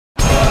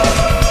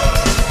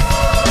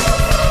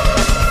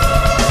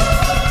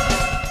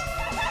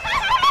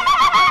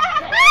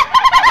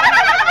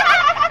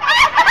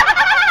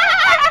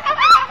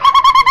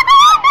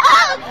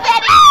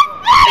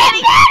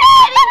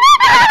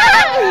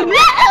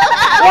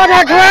What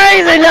a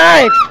crazy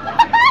night!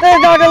 This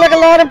is Dr.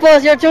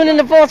 Lickalotapuss. You're tuned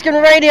into Foreskin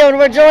Radio, and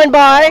we're joined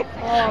by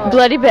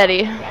Bloody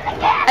Betty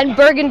and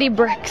Burgundy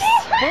Brixx.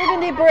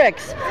 Burgundy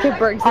Brixx.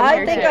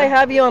 I think I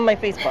have you on my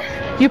Facebook.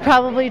 You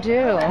probably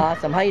do.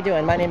 Awesome. How you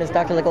doing? My name is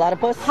Dr.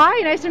 Lickalotapuss. Hi,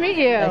 nice to meet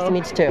you. Nice to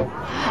meet you too.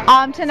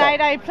 Tonight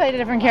I played a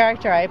different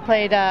character.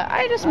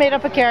 I just made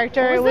up a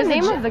character. What was the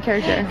name of the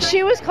character?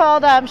 She was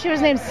called, she was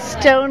named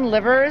Stone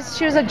Livers.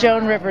 She was a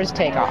Joan Rivers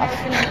takeoff.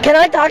 Can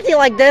I talk to you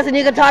like this and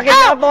you can talk in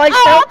your voice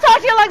too? I'll talk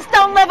to you like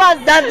Stone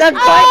Livers. That's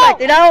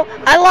perfect, you know?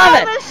 I love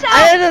it.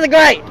 This is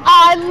great.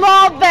 I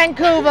love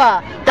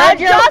Vancouver. I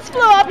just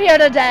flew up here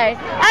today.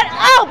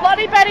 And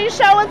Bloody Betty's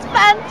show was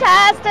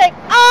fantastic.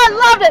 I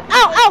loved it.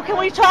 Can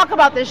we talk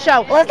about this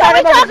show? Let's talk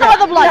about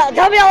the blood.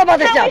 Tell me all about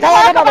the show. Tell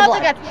us about the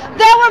blood.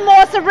 There were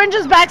more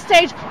syringes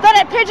backstage than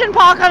at Pigeon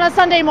Park on a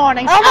Sunday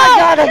morning. Oh my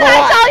God, there's a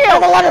lot. Tell you?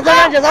 There's a lot of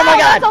syringes. Oh my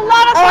God. There's a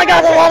lot of oh my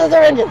God, there's a lot of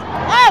syringes.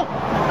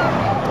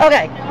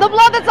 Okay. The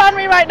blood that's on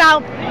me right now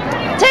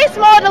tastes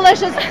more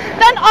delicious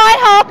than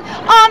IHOP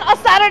on a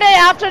Saturday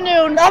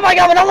afternoon. Oh my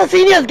God, when all the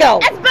seniors go.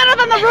 It's better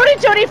than the Rudy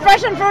Tooty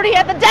Fresh and Fruity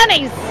at the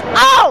Denny's.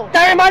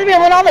 That reminds me of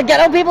when all the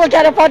ghetto people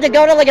can't afford to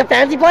go to like a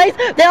fancy place.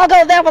 They all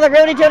go there for the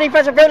Rudy Tooty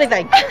Fresh and Fruity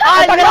thing.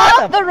 I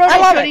love the Rudy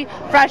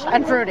Tooty Fresh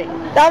and Fruity.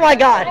 Oh my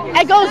God.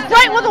 It goes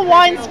right with a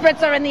wine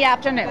spritzer in the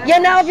afternoon. You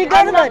know, if you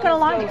go to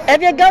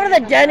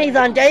the Denny's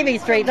on Davie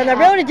Street, then the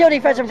Rudy Tooty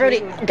Fresh and Fruity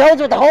goes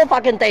with the whole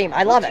fucking theme.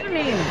 I love it.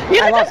 You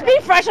can just be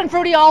fresh and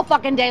fruity all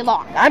fucking day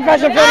long. I'm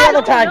fresh and fruity all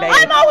the time, baby.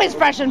 I'm always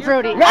fresh and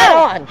fruity. Right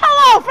on.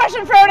 Hello, fresh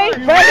and fruity.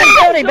 Fresh and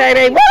fruity,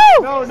 baby.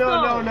 Woo! No.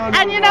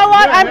 And you know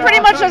what? I'm pretty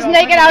much just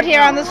naked out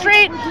here on the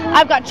street.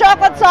 I've got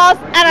chocolate sauce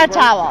and a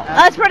towel.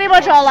 That's pretty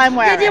much all I'm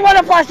wearing. Did you want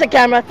to flash the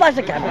camera? Flash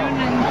the camera.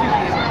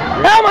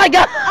 Oh my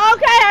God!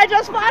 Okay, I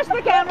just flashed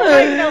the camera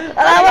right now.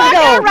 Let's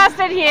go. Get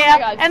arrested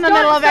here in the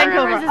middle of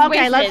Vancouver.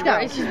 Okay, let's go.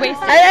 She's wasted.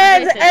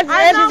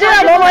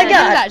 Oh my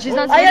God! She's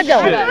not How you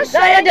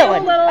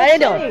doing? How you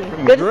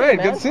doing? Good to see you, man.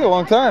 Good to see you. A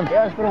long time.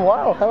 Yeah, it's been a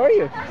while. How are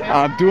you?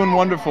 I'm doing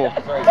wonderful.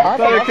 Thought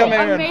I'd come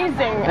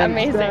in.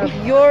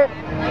 Amazing. You're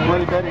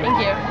Thank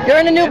you. You're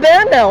in a new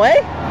band now,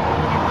 eh?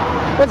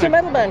 What's your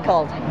metal band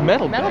called?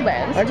 Metal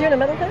bands. Aren't you in a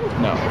metal band?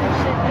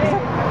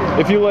 No.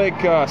 If you like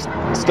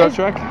Star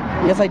Trek.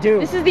 Yes, I do.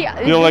 This is the.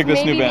 You'll like this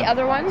maybe new band. The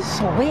other one.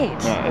 Sweet.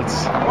 Yeah,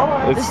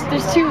 it's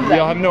There's two of them.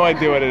 You'll have no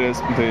idea what it is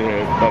until you hear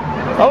it, but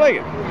I like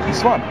it.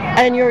 It's fun.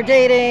 And you're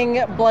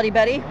dating Bloody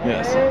Betty?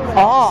 Yes.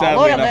 Oh,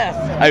 Sadly look at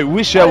enough. this. I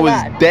wish I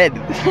was dead.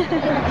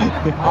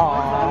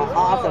 Oh,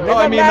 awesome. No,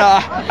 I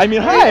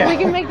mean, hi. We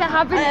can make that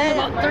happen in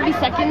about 30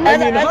 seconds.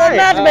 It's a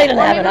match made in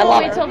heaven. I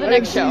love Maybe we'll wait till it. the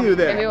next show. see you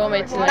there. Maybe we'll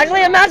wait till the next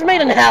Actually, a match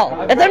made in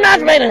hell. It's a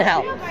match made in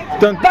hell.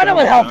 Burn it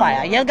with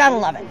hellfire. You gotta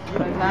love it.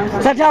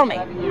 So tell me,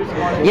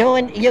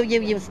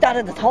 you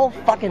started this whole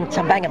fucking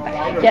shebang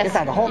bang. Yes. You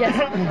started the whole thing.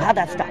 How'd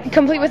that start?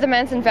 Complete with the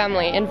Manson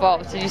family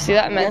involved. Did you see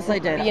that? Yes, I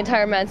did. The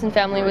entire Manson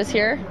family was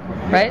here,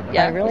 right?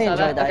 Yeah. I really you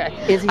saw enjoyed that.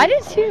 Okay. Is he- I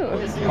did too.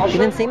 You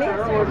didn't see me?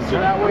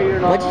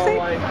 What'd you say?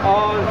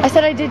 I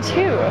said I did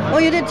too. Oh,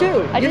 you did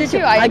too. I You did too.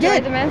 I enjoyed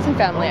did. the Manson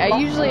family. I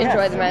usually Yes.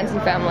 enjoy the Manson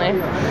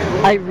family.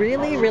 I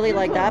really, really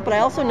like that, but I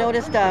also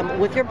noticed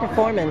with your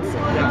performance,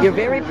 you're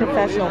very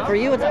professional. For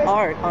you, it's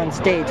art on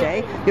stage,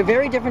 eh? You're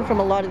very different from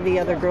a lot of the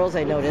other girls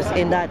I noticed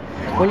in that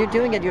when you're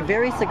doing it, you're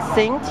very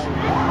succinct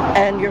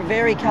and you're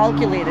very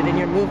calculated in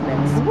your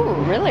movements. Ooh,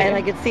 really? And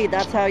I could see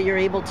that's how you're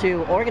able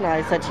to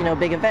organize such,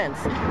 big events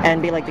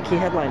and be like the key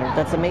headliner.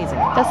 That's amazing.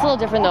 That's a little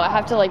different though. I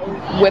have to like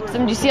whip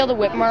them. Do you see all the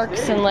whip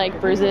marks and like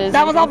bruises?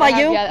 That was all by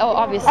you? Yeah. Oh,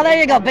 obviously. Oh, there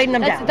you go, beating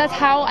them down. That's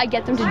how I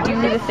get them to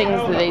do the things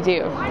that they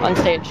do on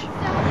stage.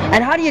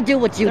 And how do you do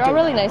what you They're do? all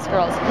really nice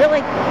girls. Really?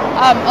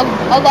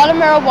 A lot of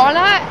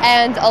marijuana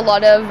and a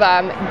lot of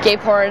gay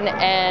porn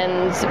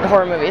and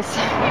horror movies.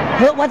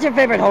 What's your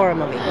favorite horror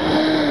movie?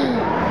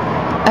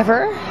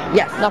 Ever?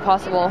 Yes. Not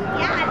possible.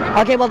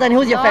 Okay, well then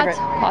who's your favorite?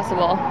 Not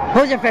possible.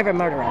 Who's your favorite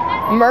murderer?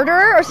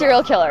 Murderer or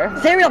serial killer?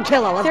 Serial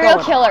killer, let's Serial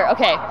go. killer,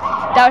 okay.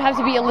 That would have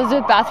to be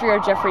Elizabeth Bathory or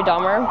Jeffrey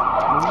Dahmer.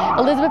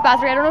 Elizabeth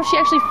Bathory, I don't know if she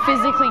actually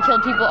physically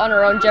killed people on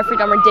her own. Jeffrey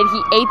Dahmer did.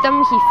 He ate them,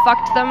 he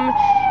fucked them,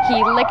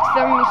 he licked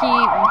them, he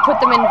put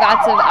them in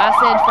vats of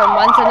acid for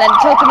months and then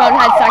took them out and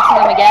had sex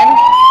with them again.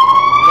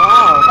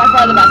 Wow. By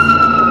far the best.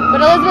 But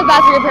Elizabeth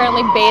Bathory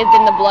apparently bathed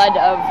in the blood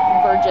of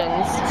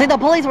virgins. See, the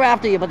police were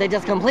after you, but they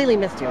just completely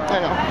missed you. I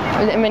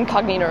know. I'm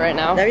incognito right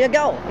now. There you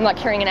go. I'm not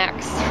carrying an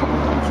axe.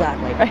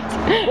 Exactly. Right.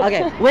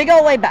 Okay, we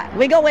go way back.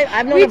 We go way.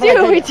 I've known We her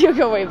for like do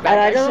go way back. And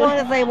I just actually. want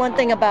to say one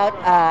thing about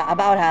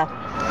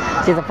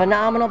her. She's a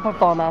phenomenal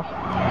performer,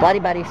 Bloody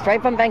Betty,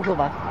 straight from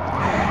Vancouver.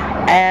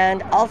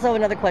 And also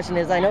another question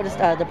is, I noticed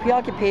the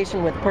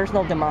preoccupation with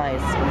personal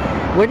demise.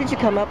 Where did you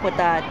come up with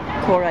that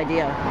core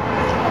idea?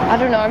 I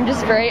don't know, I'm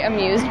just very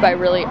amused by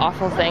really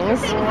awful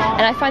things,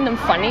 and I find them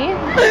funny.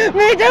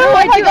 Me too.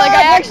 I do. God, Like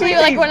I actually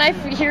please. like when I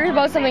hear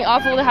about something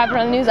awful that happened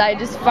on the news, I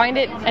just find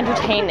it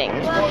entertaining,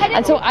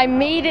 and so I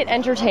made it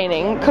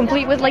entertaining,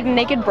 complete with like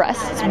naked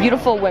breasts,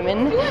 beautiful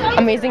women,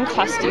 amazing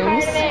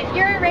costumes.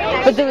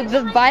 But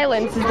the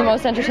violence is the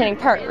most entertaining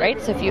part,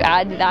 right? So if you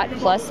add that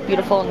plus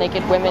beautiful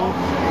naked women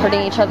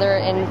hurting each other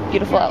in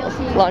beautiful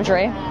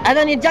lingerie, And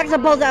then you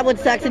juxtapose that with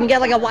sex and you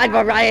get like a wide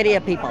variety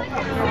of people.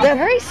 a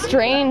very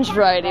strange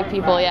variety of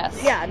people.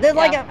 Yes. Yeah, there's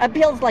like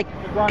appeals like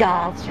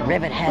goths,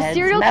 rivet heads,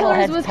 Serial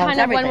metalheads, killers was punks,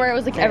 kind of one everything. where it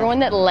was like Yeah. everyone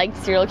that liked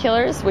serial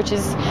killers, which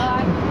is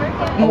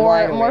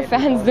wider more range.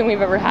 fans than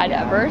we've ever had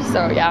ever.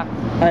 So yeah,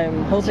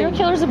 I'm hoping serial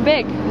killers are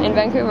big in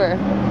Vancouver.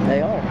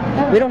 they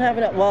are. We don't have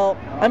enough. Well,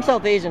 I'm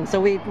South Asian, so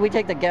we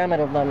take the gamut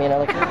of them, you know.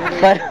 Like,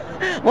 but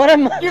what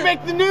I'm You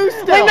make the news we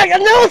still. make a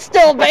news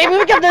still, baby.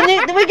 We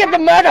get the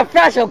murder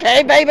fresh,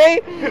 okay,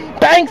 baby?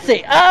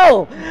 Banksy.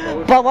 Oh,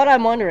 but what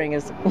I'm wondering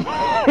is,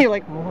 you're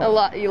like,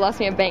 You lost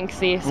me at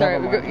Banksy. Sorry.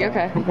 Never mind.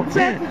 Okay. What's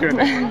that? Good.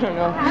 I don't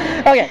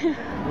know. okay.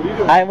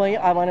 I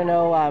want to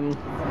know.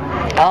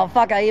 Oh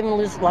fuck! I even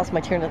lost my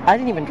turn. I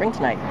didn't even drink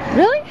tonight.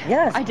 Really?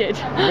 Yes. I did.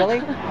 Really?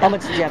 How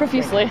much did you have to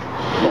drink? Profusely.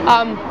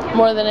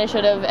 More than I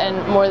should have,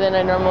 and more than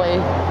I normally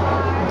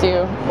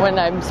do when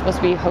I'm supposed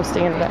to be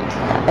hosting an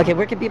event. Okay,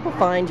 where can people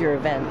find your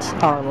event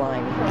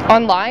online?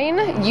 Online,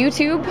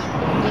 YouTube,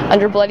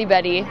 under Bloody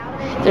Betty.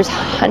 There's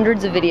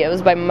hundreds of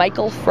videos by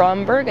Michael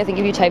Fromberg. I think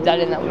if you type that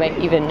in, that might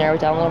even narrow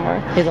it down a little more.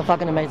 He's a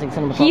fucking amazing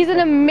cinematographer. He's an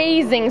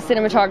amazing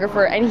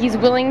cinematographer, and he's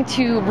willing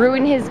to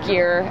ruin his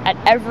gear at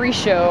every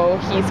show.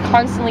 He's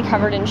constantly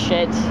covered in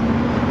shit,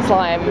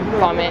 slime,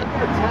 vomit,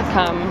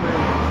 cum,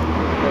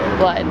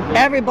 blood.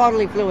 Every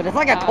bodily fluid. It's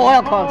like a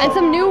toil console. And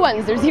some new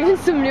ones. There's even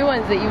some new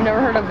ones that you've never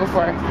heard of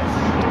before.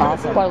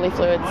 Awesome. Bodily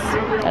fluids.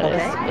 That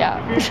is. Okay. Yeah.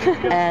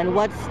 And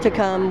what's to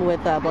come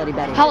with Bloody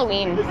Betty?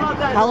 Halloween.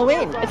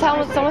 Halloween. It's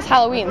almost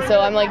Halloween, so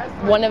I'm like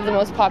one of the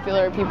most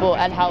popular people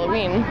at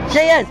Halloween. She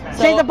is.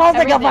 So She's the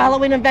poster girl for everything.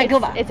 Halloween in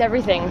Vancouver. It's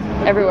everything,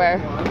 everywhere.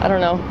 I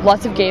don't know.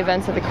 Lots of gay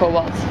events at the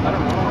Cobalt.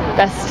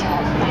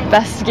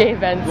 Best gay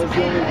events.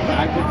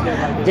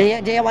 Do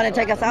you want to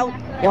take us out?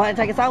 You want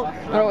to take us out?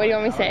 What do you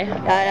want me to say?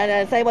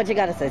 Say what you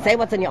gotta say. Say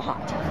what's in your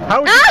heart.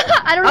 How would you,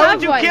 I don't how have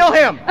would you one. kill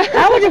him?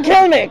 How would you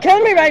kill me? Kill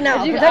me right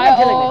now. Pretend you're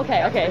killing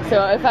me. Okay.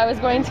 So if I was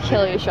going to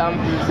kill you, Sham,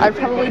 I'd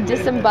probably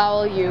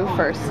disembowel you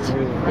first.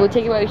 We'll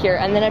take you out here,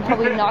 and then I'd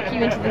probably knock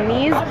you into the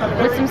knees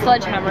with some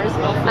sledgehammers,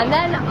 and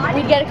then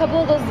we'd get a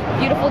couple of those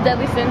beautiful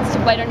deadly sins to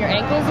bite on your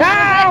ankles.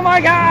 Oh my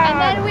God! And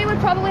then we would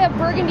probably have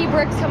Burgundy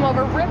Brixx come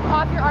over, rip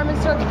off your arm, and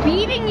start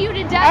beating you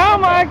to death. Oh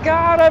my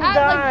God! I'm Like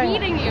dying.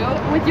 beating you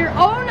with your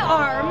own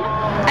arm,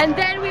 and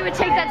then we would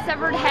take that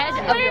severed head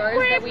of yours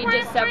that we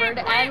just severed,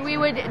 and we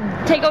would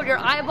take out your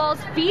eyeballs,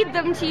 feed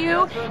them to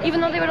you, even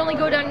though they would only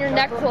go down your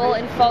neck hole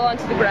and fall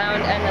onto the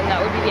ground, and then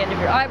that would be the end of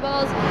your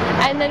eyeballs,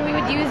 and then we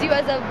would use you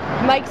as a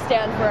mic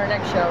stand for our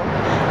next show.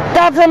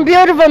 That's some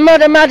beautiful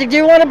murder magic. Do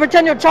you want to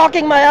pretend you're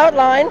chalking my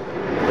outline?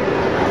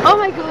 Oh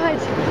my God,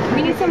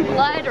 we need some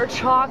blood or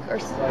chalk or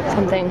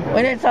something.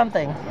 We need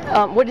something.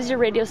 What is your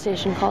radio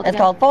station called? It's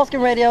again? called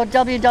Foreskin Radio,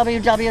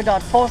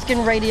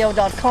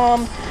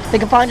 www.foreskinradio.com. You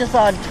can find us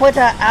on Twitter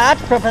at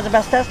Professor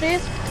Best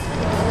Testes.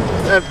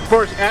 At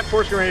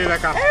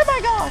ForeskinRadio.com. Oh my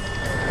God!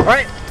 All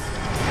right.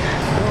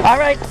 All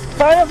right,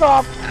 sign us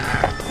off.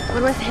 What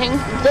do I sing?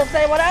 Just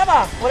say whatever.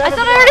 I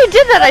thought I already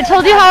did that. I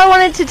told you how I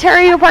wanted to tear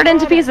you apart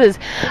into pieces.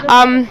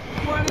 I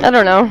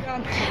don't know.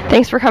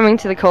 Thanks for coming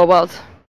to the Cobalt.